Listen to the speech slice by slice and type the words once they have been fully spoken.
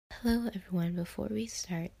Hello everyone, before we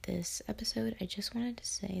start this episode, I just wanted to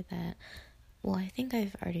say that, I think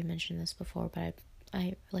I've already mentioned this before, but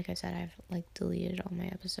like I said, I've deleted all my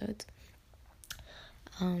episodes,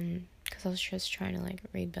 because I was just trying to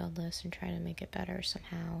rebuild this and try to make it better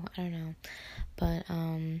somehow, I don't know, but,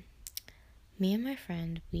 me and my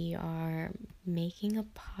friend, we are making a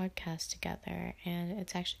podcast together, and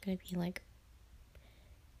it's actually going to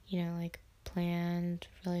be planned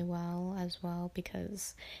really well as well,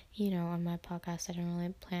 because on my podcast I don't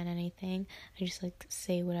really plan anything. I just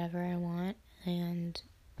say whatever I want and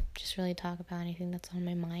just really talk about anything that's on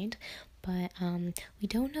my mind. But we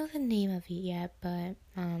don't know the name of it yet, but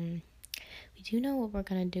we do know what we're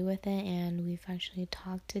gonna do with it, and we've actually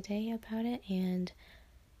talked today about it, and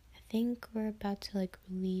I think we're about to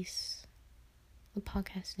release a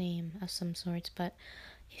podcast name of some sorts. But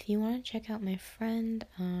if you want to check out my friend,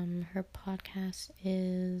 her podcast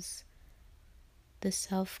is The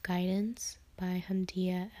Self Guidance by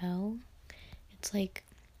Hamdia L. It's it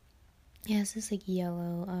has this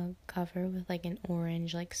yellow cover with an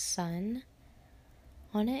orange sun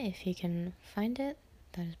on it. If you can find it,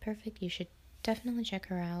 that is perfect. You should definitely check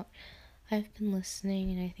her out. I've been listening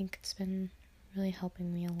and I think it's been really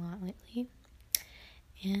helping me a lot lately.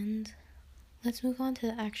 And let's move on to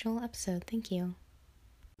the actual episode. Thank you.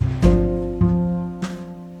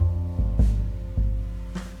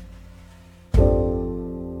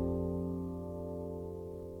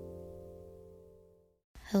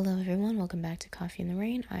 Hello everyone, welcome back to Coffee in the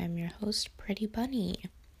Rain. I am your host, Pretty Bunny.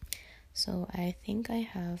 So I think I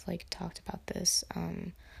have talked about this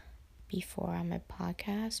before on my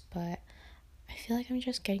podcast, but I feel like I'm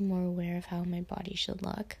just getting more aware of how my body should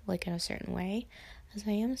look, in a certain way. As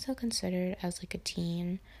I am so considered as a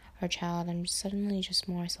teen or a child, I'm suddenly just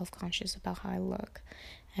more self-conscious about how I look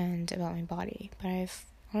and about my body. But I've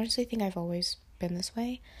honestly think I've always been this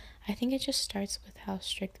way. I think it just starts with how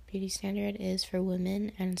strict the beauty standard is for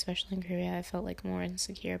women, and especially in Korea, I felt more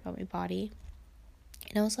insecure about my body.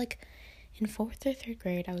 And I was in 4th or 3rd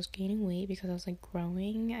grade, I was gaining weight because I was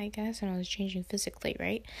growing, I guess, and I was changing physically,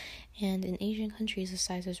 right? And in Asian countries, the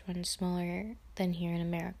sizes run smaller than here in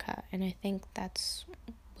America, and I think that's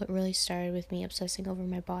what really started with me obsessing over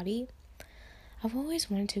my body. I've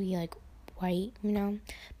always wanted to be white,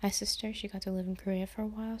 My sister, she got to live in Korea for a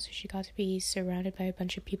while, so she got to be surrounded by a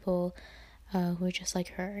bunch of people who are just like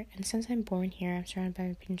her. And since I'm born here, I'm surrounded by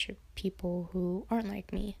a bunch of people who aren't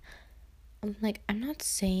like me. I'm not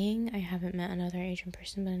saying I haven't met another Asian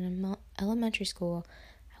person, but in elementary school,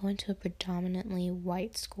 I went to a predominantly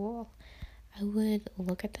white school. I would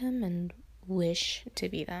look at them and wish to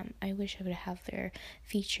be them. I wish I would have their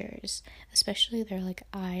features, especially their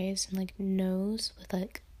eyes and nose with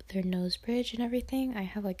their nose bridge and everything. I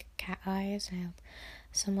have cat eyes, and I have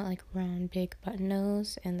somewhat round big button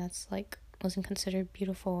nose, and that's wasn't considered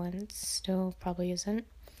beautiful, and still probably isn't.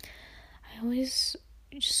 I was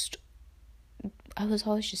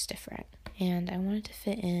always just different, and I wanted to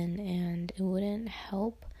fit in, and it wouldn't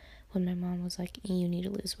help when my mom was you need to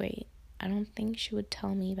lose weight. I don't think she would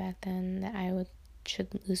tell me back then that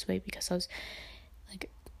should lose weight, because I was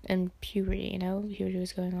in puberty, puberty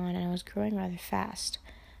was going on, and I was growing rather fast.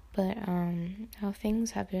 But how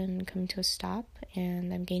things have been coming to a stop,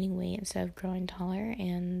 and I'm gaining weight instead of growing taller,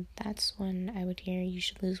 and that's when I would hear you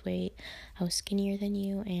should lose weight, I was skinnier than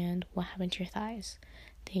you, and what happened to your thighs?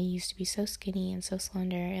 They used to be so skinny and so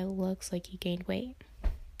slender, it looks like you gained weight.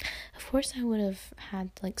 Of course, I would have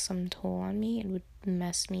had some toll on me. It would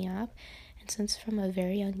mess me up. And since from a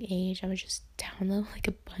very young age, I would just download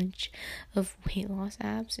a bunch of weight loss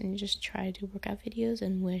apps and just try to do workout videos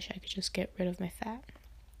and wish I could just get rid of my fat.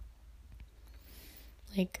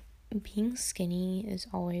 Being skinny is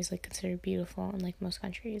always considered beautiful in most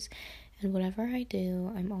countries. And whatever I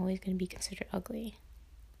do, I'm always going to be considered ugly.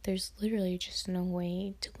 There's literally just no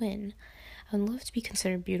way to win. I would love to be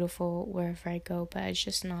considered beautiful wherever I go, but it's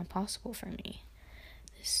just not possible for me.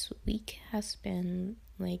 This week has been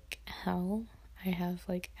hell. I have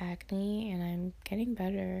acne, and I'm getting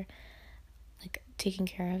better, taking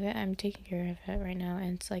care of it. I'm taking care of it right now,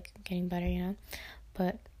 and it's getting better,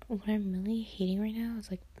 But what I'm really hating right now is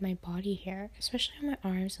my body hair, especially on my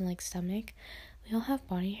arms and stomach. We all have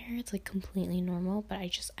body hair, it's completely normal, but I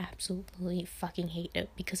just absolutely fucking hate it,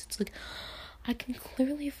 because it's I can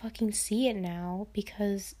clearly fucking see it now,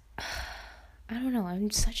 because I don't know, I'm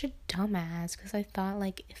such a dumbass, because I thought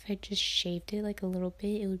if I just shaved it a little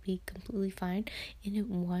bit, it would be completely fine, and it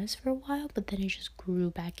was for a while, but then it just grew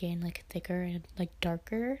back in thicker and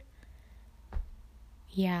darker.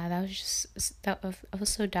 Yeah, that was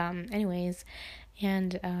so dumb. Anyways,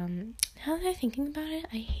 and now that I'm thinking about it,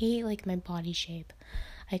 I hate my body shape.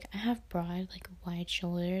 Like, I have broad, like, wide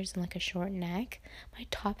shoulders and, like, a short neck. My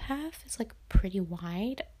top half is, like, pretty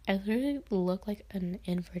wide. I literally look like an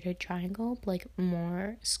inverted triangle, but, like,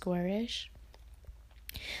 more squarish.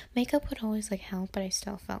 Makeup would always, like, help, but I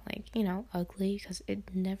still felt, like, ugly, because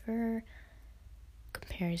it never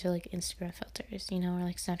compares to, like, Instagram filters, or,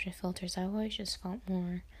 like, Snapchat filters. I always just felt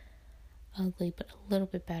more ugly, but a little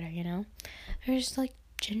bit better, There's, like,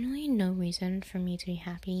 generally no reason for me to be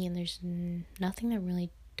happy, and there's nothing that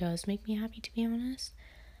really does make me happy, to be honest.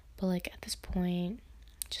 But, like, at this point,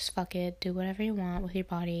 just fuck it, do whatever you want with your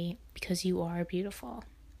body, because you are beautiful.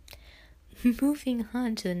 Moving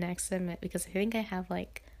on to the next segment, because I think I have,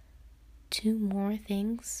 like, 2 more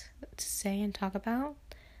things to say and talk about.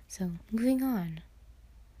 So, moving on.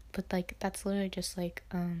 But, like, that's literally just, like,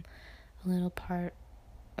 a little part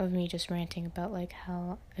of me just ranting about, like,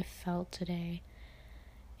 how I felt today.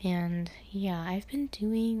 And yeah, I've been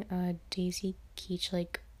doing Daisy Keech,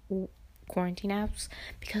 like, quarantine apps,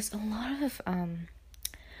 because a lot of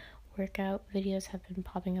workout videos have been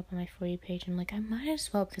popping up on my For You page, and, like, I might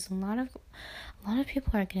as well, because a lot of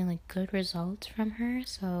people are getting, like, good results from her.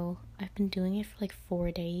 So I've been doing it for, like,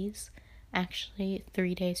 4 days, actually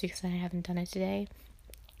 3 days, because I haven't done it today.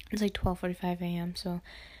 It's like 12:45 a.m. So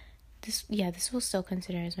this will still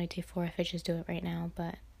consider as my day 4 if I just do it right now,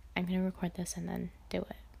 but I'm gonna record this and then do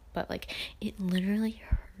it. But, like, it literally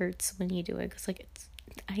hurts when you do it, because, like,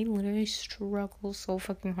 I literally struggle so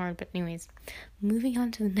fucking hard. But anyways, moving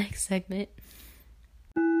on to the next segment.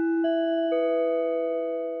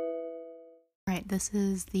 Right, this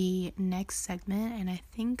is the next segment, and I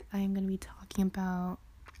think I'm going to be talking about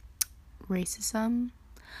racism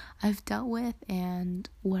I've dealt with, and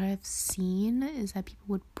what I've seen is that people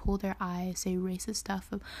would pull their eyes, say racist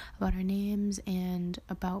stuff about our names and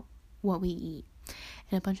about what we eat,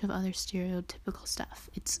 and a bunch of other stereotypical stuff.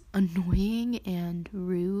 It's annoying and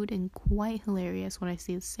rude and quite hilarious when I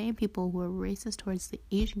see the same people who are racist towards the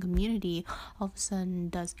Asian community all of a sudden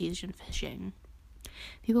does Asian fishing.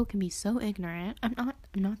 People can be so ignorant. I'm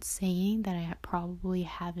not saying that I probably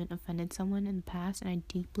haven't offended someone in the past, and I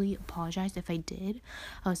deeply apologize if I did.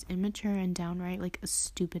 I was immature and downright, like, a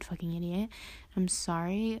stupid fucking idiot. I'm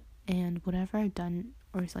sorry, and whatever I've done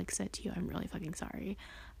or, like, said to you, I'm really fucking sorry.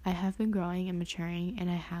 I have been growing and maturing, and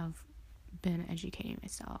I have been educating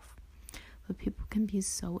myself. But people can be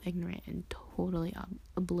so ignorant and totally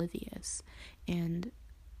oblivious, and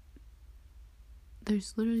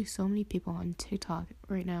there's literally so many people on TikTok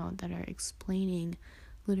right now that are explaining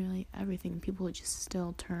literally everything. People just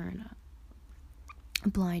still turn a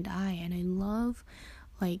blind eye, and I love,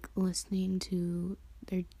 like, listening to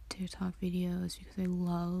their TikTok videos, because I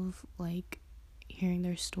love, like, hearing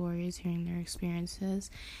their stories, hearing their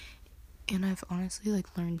experiences, and I've honestly,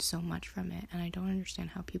 like, learned so much from it, and I don't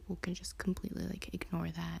understand how people can just completely, like,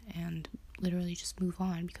 ignore that and literally just move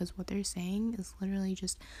on, because what they're saying is literally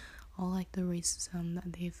just all, like, the racism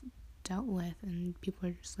that they've dealt with, and people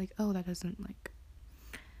are just like, oh, that doesn't, like,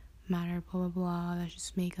 matter, blah blah blah, that's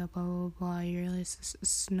just makeup, blah blah blah, you're really a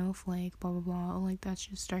snowflake, blah blah blah, oh, like, that's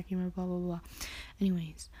just dark humor, blah blah blah.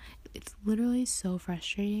 Anyways, it's literally so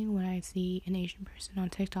frustrating when I see an Asian person on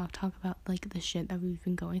TikTok talk about, like, the shit that we've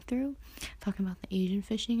been going through, talking about the Asian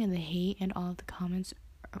fishing and the hate, and all of the comments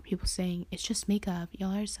are people saying it's just makeup,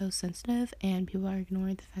 y'all are so sensitive, and people are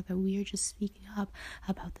ignoring the fact that we are just speaking up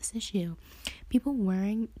about this issue. People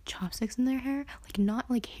wearing chopsticks in their hair, like, not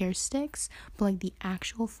like hair sticks, but like the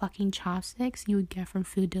actual fucking chopsticks you would get from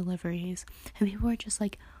food deliveries, and people are just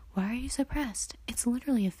like, why are you suppressed? It's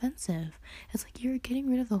literally offensive. It's like you're getting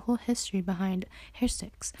rid of the whole history behind hair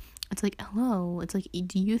sticks. It's like, hello, it's like,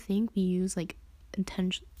 do you think we use, like,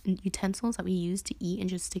 utensils that we use to eat and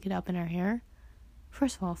just stick it up in our hair?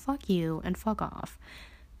 First of all, fuck you and fuck off.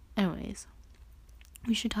 Anyways,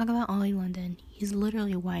 we should talk about Ollie London. He's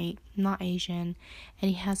literally white, not Asian,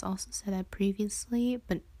 and he has also said that previously,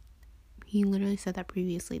 but he literally said that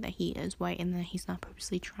previously that he is white and that he's not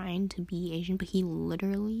purposely trying to be Asian, but he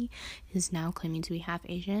literally is now claiming to be half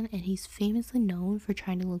Asian, and he's famously known for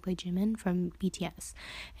trying to look like Jimin from BTS,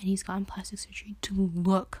 and he's gotten plastic surgery to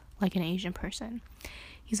look like an Asian person.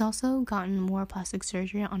 He's also gotten more plastic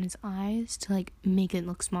surgery on his eyes to, like, make it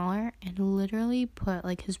look smaller, and literally put,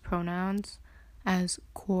 like, his pronouns as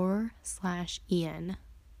Kor/Ian.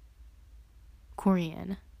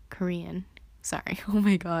 Korean. Sorry. Oh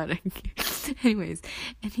my god. Anyways,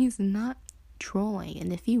 and he's not trolling,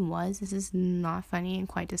 and if he was, this is not funny and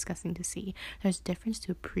quite disgusting to see. There's a difference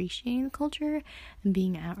to appreciating the culture and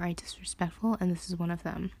being outright disrespectful, and this is one of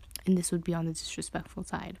them, and this would be on the disrespectful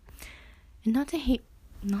side. And not to hate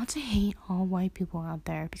not to hate all white people out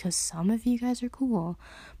there, because some of you guys are cool,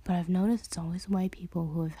 but I've noticed it's always white people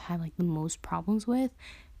who have had like the most problems with,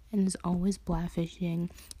 and is always blackfishing,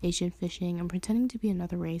 Asian fishing, and pretending to be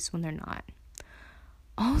another race when they're not.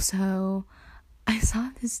 Also, I saw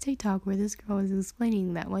this TikTok where this girl was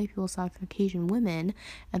explaining that white people saw Caucasian women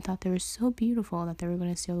and thought they were so beautiful that they were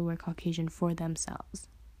going to steal the word Caucasian for themselves.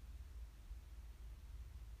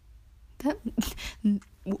 That,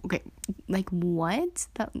 okay, like what?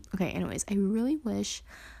 Okay, anyways, I really wish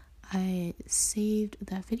I saved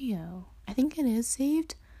that video. I think it is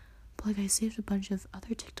saved, but like I saved a bunch of other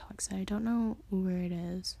TikToks that I don't know where it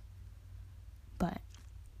is. But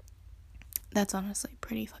that's honestly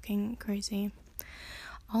pretty fucking crazy.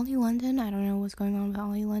 Ollie London, I don't know what's going on with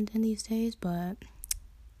Ollie London these days, but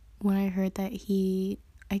when I heard that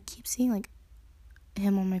I keep seeing like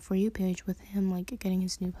him on my For You page with him like getting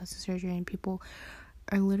his new plastic surgery, and people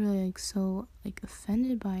are literally like so like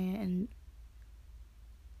offended by it, and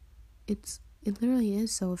it literally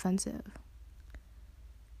is so offensive.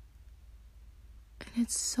 And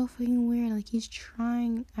it's so fucking weird. Like, he's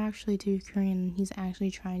trying actually to be Korean. He's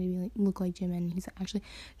actually trying to be like look like Jimin. He's actually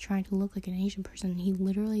trying to look like an Asian person. He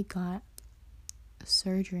literally got a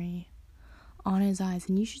surgery on his eyes,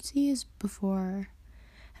 and you should see his before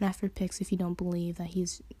and after pics if you don't believe that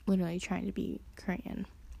he's literally trying to be Korean.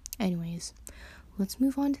 Anyways, let's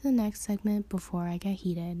move on to the next segment before I get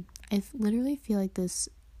heated. I literally feel like this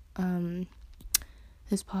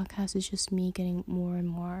podcast is just me getting more and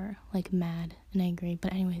more like mad and angry.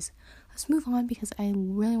 But anyways, let's move on because I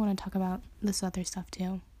really want to talk about this other stuff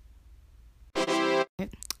too.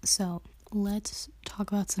 So let's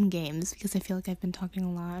talk about some games, because I feel like I've been talking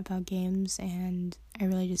a lot about games, and I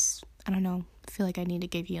really just, I don't know, feel like I need to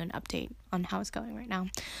give you an update on how it's going right now.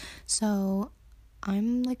 So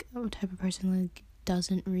I'm like a type of person like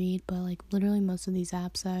doesn't read, but like literally most of these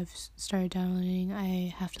apps that I've started downloading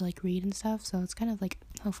I have to like read and stuff, so it's kind of like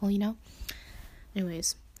helpful, you know.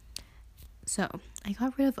 Anyways, so I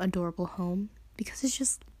got rid of Adorable Home because it's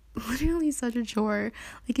just literally such a chore.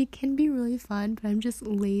 Like, it can be really fun, but I'm just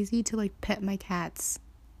lazy to like pet my cats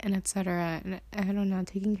and etc. And I don't know,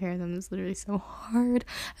 taking care of them is literally so hard.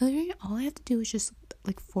 Literally all I have to do is just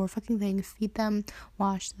like 4 fucking things: feed them,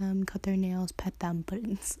 wash them, cut their nails, pet them. But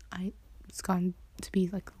it's gone to be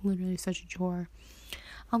like literally such a chore.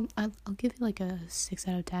 I'll give it like a 6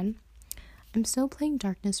 out of 10. I'm still playing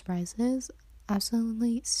Darkness Rises.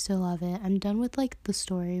 Absolutely still love it. I'm done with like the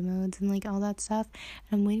story modes and like all that stuff,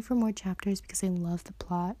 and I'm waiting for more chapters because I love the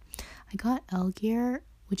plot. I got L gear,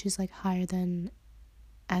 which is like higher than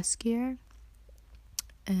S gear,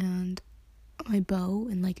 and my bow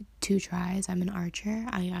in like 2 tries. I'm an archer.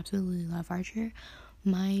 I absolutely love archer.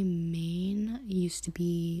 My main used to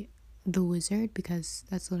be the wizard because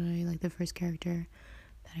that's literally like the first character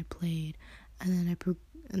that I played, and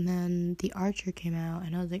then the archer came out,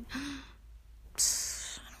 and I was like,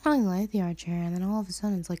 I don't really like the archer, and then all of a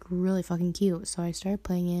sudden it's like really fucking cute, so I started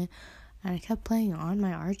playing it, and I kept playing on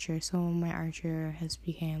my archer, so my archer has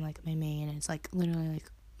become like my main, and it's like literally like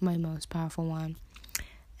my most powerful one.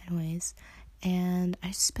 Anyways, and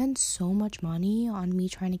I spent so much money on me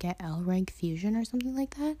trying to get L rank fusion or something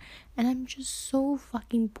like that, and I'm just so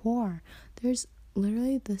fucking poor. There's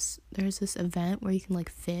this event where you can like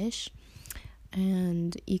fish,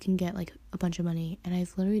 and you can get like a bunch of money, and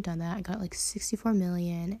I've literally done that. I got like 64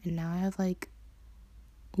 million, and now I have like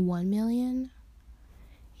 1 million.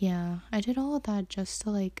 Yeah, I did all of that just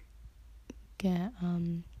to like get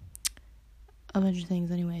a bunch of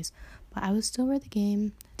things. Anyways, but I would still rate the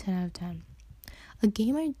game 10 out of 10. A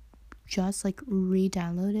game I just like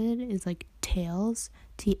re-downloaded is like Tales,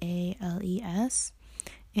 Tales,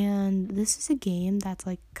 and this is a game that's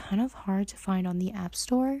like kind of hard to find on the App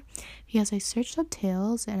Store because I searched up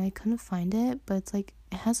Tales and I couldn't find it, but it's like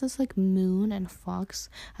it has this like moon and fox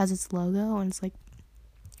as its logo, and it's like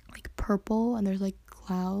purple, and there's like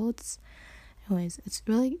clouds. Anyways,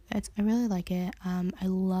 I really like it. I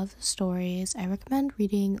love the stories. I recommend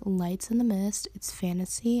reading Lights in the Mist. It's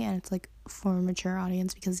fantasy, and it's like for a mature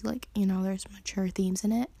audience because like, you know, there's mature themes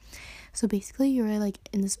in it. So basically you're like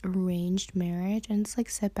in this arranged marriage, and it's like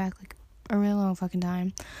set back like a really long fucking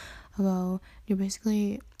time ago. You're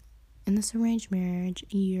basically in this arranged marriage.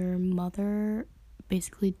 Your mother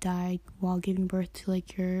basically died while giving birth to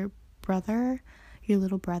like your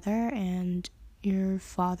little brother, and your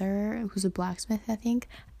father, who's a blacksmith, I think,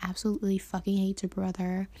 absolutely fucking hates your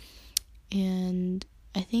brother, and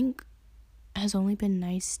I think has only been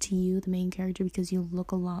nice to you, the main character, because you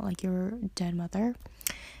look a lot like your dead mother.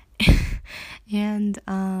 And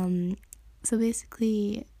so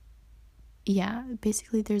basically yeah,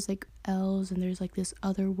 basically there's like elves and there's like this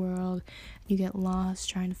other world. You get lost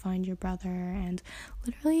trying to find your brother, and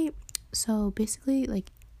literally, so basically,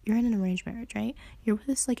 like, you're in an arranged marriage, right? You're with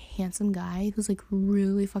this like handsome guy who's like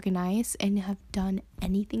really fucking nice and have done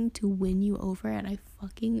anything to win you over, and I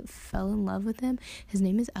fucking fell in love with him. His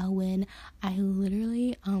name is Elwin. I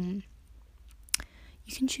literally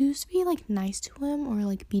you can choose to be like nice to him or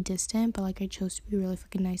like be distant, but like I chose to be really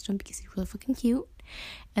fucking nice to him because he's really fucking cute.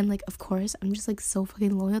 And like, of course, I'm just like so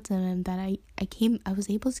fucking loyal to him that I was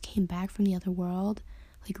able to came back from the other world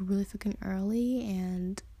like really fucking early.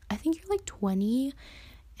 And I think you're like 20,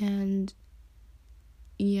 and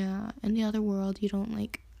yeah, in the other world you don't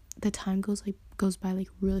like, the time goes by like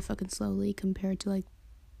really fucking slowly compared to like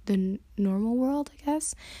the normal world, I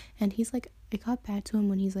guess. And he's like, I got back to him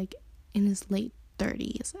when he's like in his late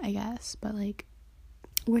 30s, I guess, but like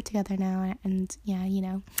we're together now. And yeah, you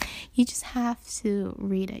know, you just have to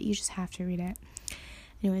read it.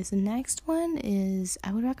 Anyways, the next one is,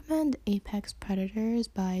 I would recommend Apex Predators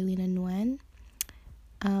by Lena Nguyen.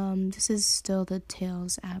 This is still the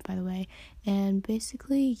Tales app, by the way, and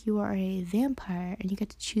basically you are a vampire and you get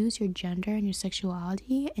to choose your gender and your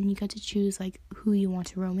sexuality, and you get to choose like who you want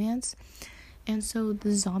to romance. And so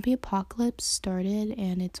the zombie apocalypse started,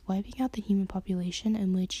 and it's wiping out the human population,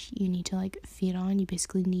 in which you need to like feed on. You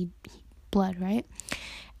basically need blood, right?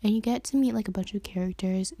 And you get to meet like a bunch of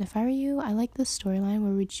characters. And if I were you, I like the storyline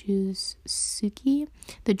where we choose Suki,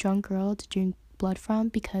 the drunk girl, to drink blood from,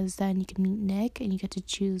 because then you can meet Nick and you get to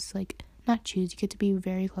choose, like, not choose, you get to be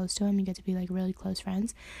very close to him, you get to be like really close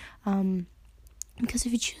friends. Because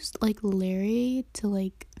if you choose like Larry to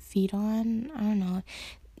like feed on, I don't know,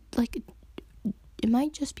 like, it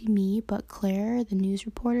might just be me, but Claire, the news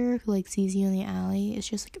reporter who like sees you in the alley, is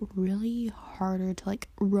just like really harder to like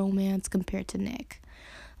romance compared to Nick.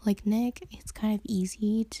 Like Nick, it's kind of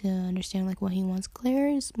easy to understand like what he wants. Claire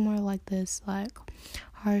is more like this like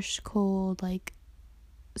harsh, cold, like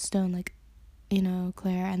stone, like, you know,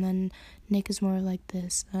 Claire. And then Nick is more like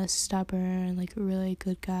this stubborn, like really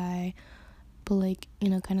good guy, but like, you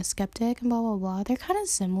know, kind of skeptic and blah blah blah. They're kind of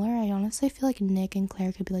similar. I honestly feel like Nick and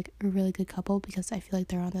Claire could be like a really good couple, because I feel like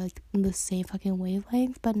they're on like the same fucking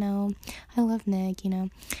wavelength. But no, I love Nick, you know.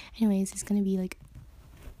 Anyways, he's gonna be like,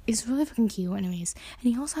 he's really fucking cute, anyways.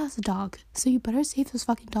 And he also has a dog, so you better save his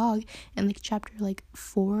fucking dog. In like chapter like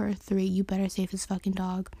 4 or 3, you better save his fucking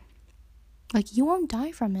dog. Like, you won't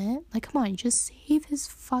die from it. Like, come on, just save his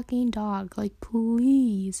fucking dog, like,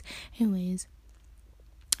 please. Anyways,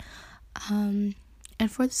 and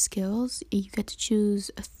for the skills, you get to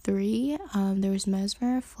choose 3. There was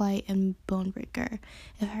Mesmer, Flight, and Bonebreaker.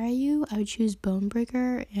 If I were you, I would choose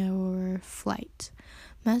Bonebreaker or Flight.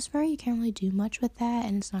 Mesmer, you can't really do much with that,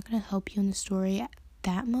 and it's not going to help you in the story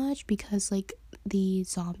that much, because like the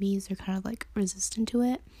zombies are kind of like resistant to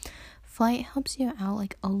it. Flight helps you out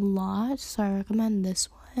like a lot, so I recommend this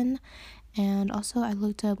one. And also I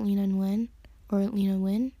looked up Lena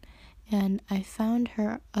Nguyen, and I found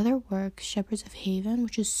her other work, Shepherds of Haven,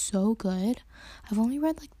 which is so good. I've only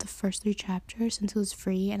read like the first 3 chapters since it was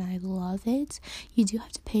free, and I love it. You do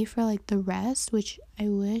have to pay for like the rest, which I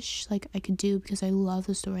wish like I could do, because I love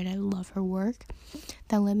the story and I love her work.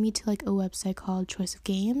 That led me to like a website called Choice of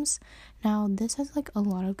Games. Now this has like a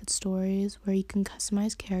lot of good stories where you can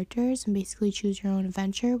customize characters and basically choose your own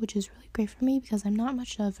adventure, which is really great for me because I'm not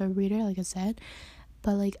much of a reader, like I said.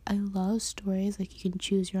 But like, I love stories, like you can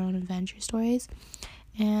choose your own adventure stories.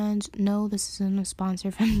 And no, this isn't a sponsor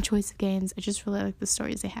from Choice of Games. I just really like the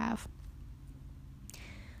stories they have.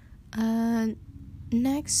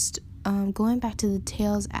 Next, going back to the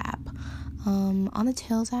Tales app. On the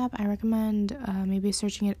Tales app, I recommend maybe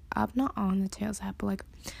searching it up, not on the Tales app, but like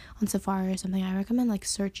on Safari or something. I recommend like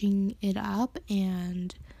searching it up,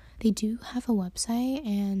 and they do have a website,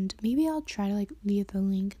 and maybe I'll try to like leave the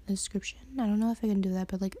link in the description. I don't know if I can do that,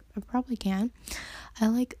 but like I probably can.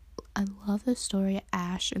 I love the story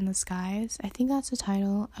Ash in the Skies. I think that's the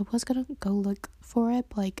title. I was gonna go look for it,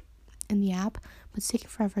 but, like, in the app, but it's taking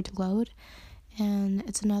forever to load. And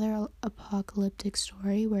it's another apocalyptic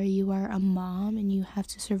story where you are a mom and you have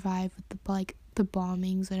to survive with the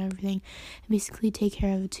bombings and everything, and basically take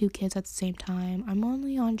care of 2 kids at the same time. I'm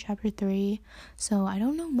only on chapter 3, so I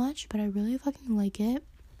don't know much, but I really fucking like it.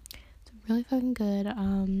 It's really fucking good.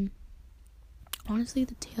 Honestly,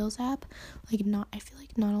 the Tales app, I feel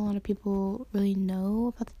like not a lot of people really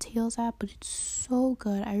know about the Tales app, but it's so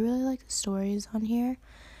good. I really like the stories on here,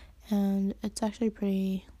 and it's actually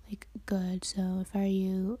pretty like good. So if I were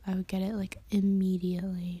you, I would get it like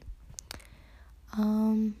immediately.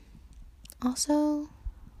 Also,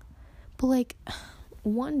 but like,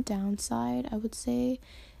 one downside I would say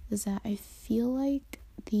is that I feel like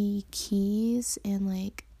the keys and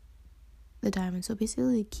like the diamonds, so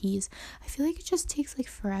basically the keys, I feel like it just takes like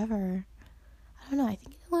forever. I don't know, I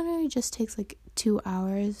think it literally just takes like 2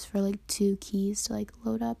 hours for like 2 keys to like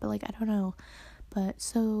load up, but like I don't know. But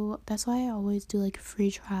so that's why I always do like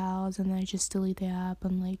free trials, and then I just delete the app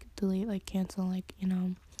and like cancel like, you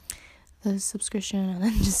know, the subscription, and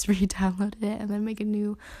then just re-download it and then make a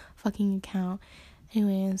new fucking account.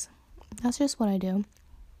 Anyways, that's just what I do,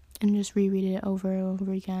 and just reread it over and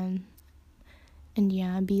over again. And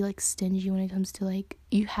yeah, be like stingy when it comes to like,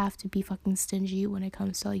 you have to be fucking stingy when it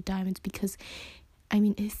comes to like diamonds, because I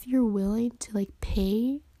mean, if you're willing to like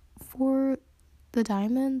pay for the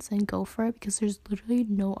diamonds, and go for it, because there's literally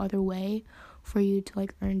no other way for you to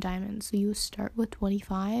like earn diamonds. So you start with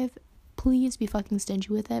 25. Please be fucking stingy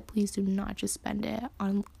with it. Please do not just spend it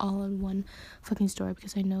on all in one fucking store,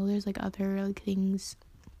 because I know there's like other like things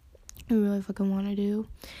you really fucking want to do,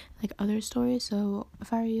 like other stores. So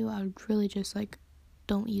if I were you, I would really just like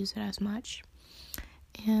don't use it as much.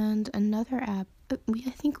 And another app, I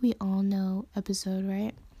think we all know Episode,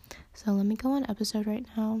 right? So let me go on Episode right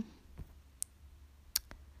now.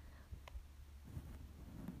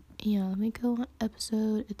 Yeah, let me go on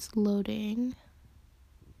Episode. It's loading.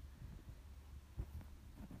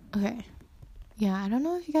 Okay. Yeah, I don't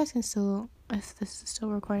know if you guys can still, if this is still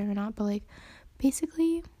recording or not, but like,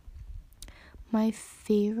 basically, my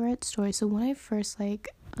favorite story. So when I first like,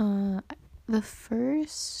 the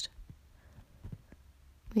first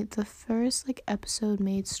like Episode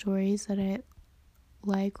made stories that I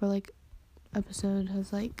like, or like Episode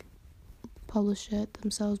has like published it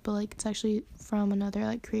themselves, but like it's actually from another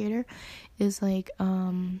like creator, is like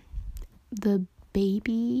the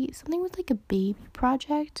baby, something with like a baby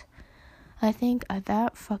project. I think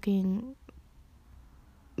that fucking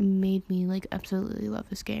made me like absolutely love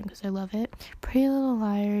this game, because I love it. Pretty Little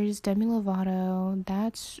Liars, Demi Lovato,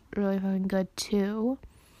 that's really fucking good too.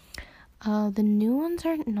 The new ones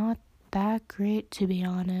are not that great, to be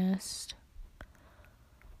honest,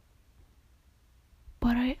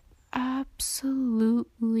 but I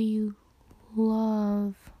absolutely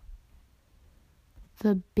love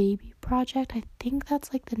the baby project. I think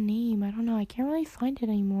that's like the name. I don't know, I can't really find it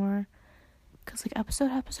anymore, because like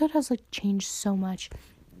episode has like changed so much.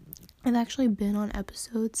 I've actually been on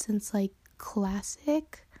Episode since like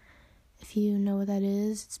Classic, if you know what that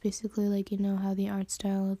is. It's basically like, you know how the art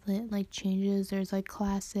style of it like changes. There's like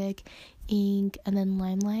Classic, Ink, and then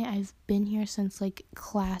Limelight. I've been here since like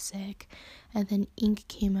Classic, and then Ink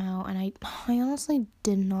came out, and I honestly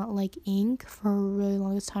did not like Ink for a really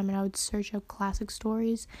longest time, and I would search up classic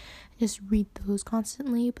stories and just read those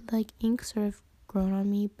constantly. But like Ink sort of grown on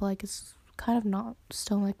me, but like it's kind of not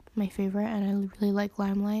still like my favorite, and I really like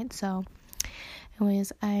Limelight. So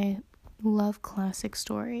anyways, I love classic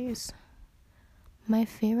stories. My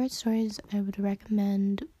favorite stories I would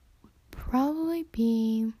recommend would probably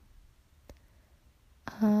be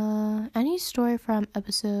any story from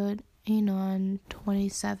Episode Anon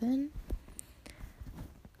 27.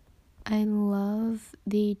 I love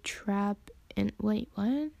the trap in, wait,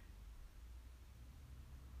 what?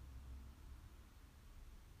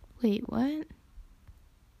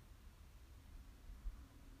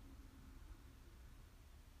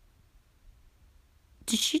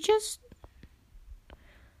 Did she just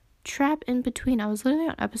trap in between? I was literally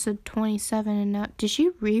on Episode 27, and now, did she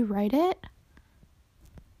rewrite it?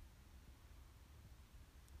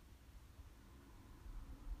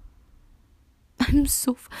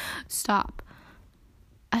 Stop.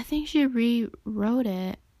 I think she rewrote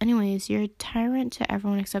it. Anyways, you're a tyrant to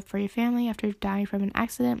everyone except for your family after dying from an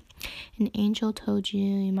accident. An angel told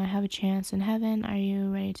you might have a chance in heaven. Are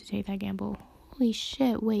you ready to take that gamble? Holy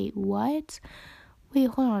shit, wait, what? Wait,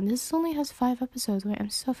 hold on, this only has 5 episodes. Wait, I'm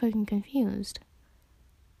so fucking confused.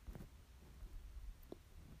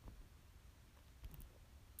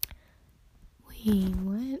 Wait,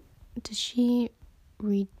 what? Did she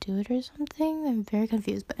redo it or something? I'm very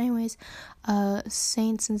confused. But anyways,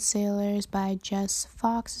 Saints and Sailors by Jess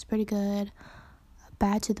Fox is pretty good.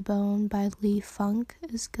 Bad to the Bone by Lee Funk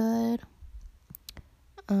is good.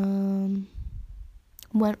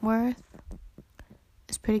 Wentworth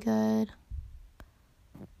is pretty good.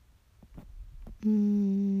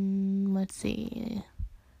 Let's see.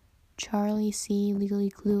 Charlie C. Legally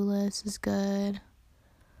Clueless is good.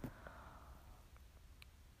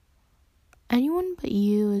 Anyone But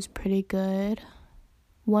You is pretty good.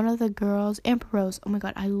 One of the Girls, Amber Rose. Oh my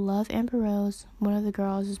god, I love Amber Rose. One of the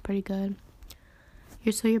Girls is pretty good.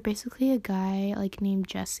 You're basically a guy like named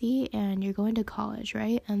Jesse, and you're going to college,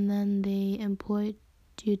 right? And then they employ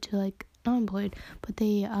you to like not employed, but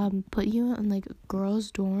they put you in like a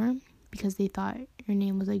girls' dorm because they thought your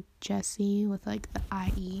name was like Jessie with like the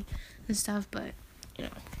IE and stuff, but you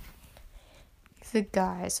know, he's a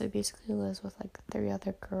guy, so he basically lives with like 3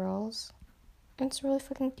 other girls. And it's really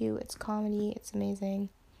fucking cute. It's comedy. It's amazing.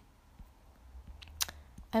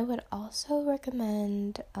 I would also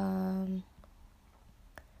recommend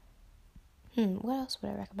what else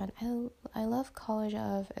would I recommend? I love College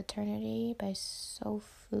of Eternity by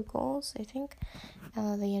Sophocles, I think.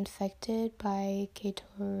 The Infected by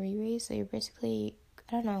Katori. So you're basically,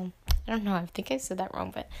 I don't know, I think I said that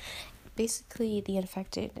wrong, but basically The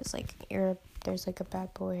Infected is like there's like a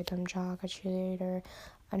bad boy, a dumb jock, a cheerleader,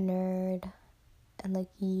 a nerd, and like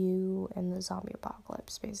you and the zombie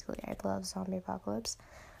apocalypse. Basically, I love zombie apocalypse.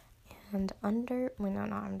 And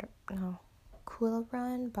Cool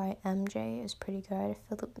Run by MJ is pretty good.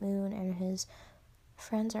 Philip Moon and his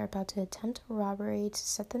friends are about to attempt a robbery to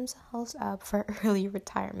set themselves up for early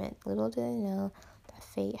retirement. Little do they know that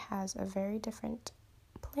fate has a very different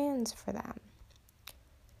plans for them.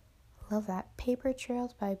 Love that. Paper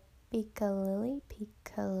Trails by Pika Lily.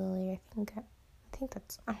 I think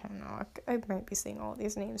that's, I don't know. I might be saying all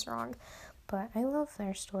these names wrong, but I love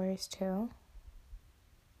their stories too.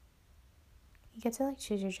 You get to like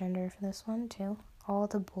choose your gender for this one too. All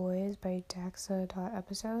the Boys by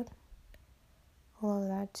Daxa.episode. I love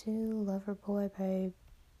that too. Loverboy by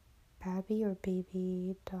Babby or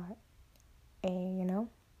Baby.a, you know?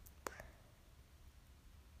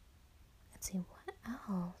 Let's see, what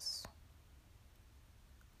else?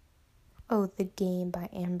 Oh, The Game by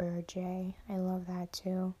Amber J. I love that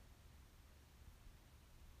too.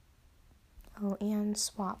 Oh, and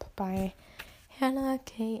Swap by Hannah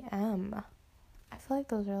KM. I feel like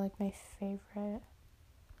those are like my favorite.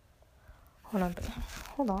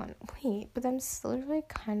 Hold on, wait, but I'm still really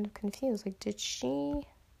kind of confused. Like, did she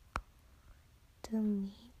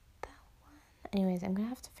delete that one? Anyways, I'm gonna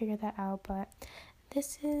have to figure that out, but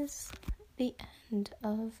this is the end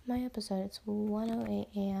of my episode. It's 1:08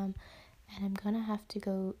 a.m. and I'm gonna have to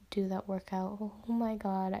go do that workout. Oh my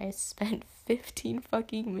god, I spent 15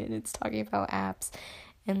 fucking minutes talking about apps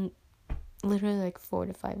and literally like 4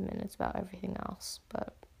 to 5 minutes about everything else.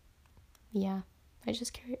 But yeah, I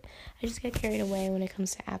just get carried away when it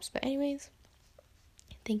comes to apps. But anyways,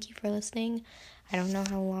 thank you for listening. I don't know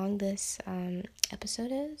how long this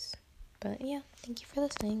episode is, but yeah, thank you for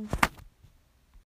listening.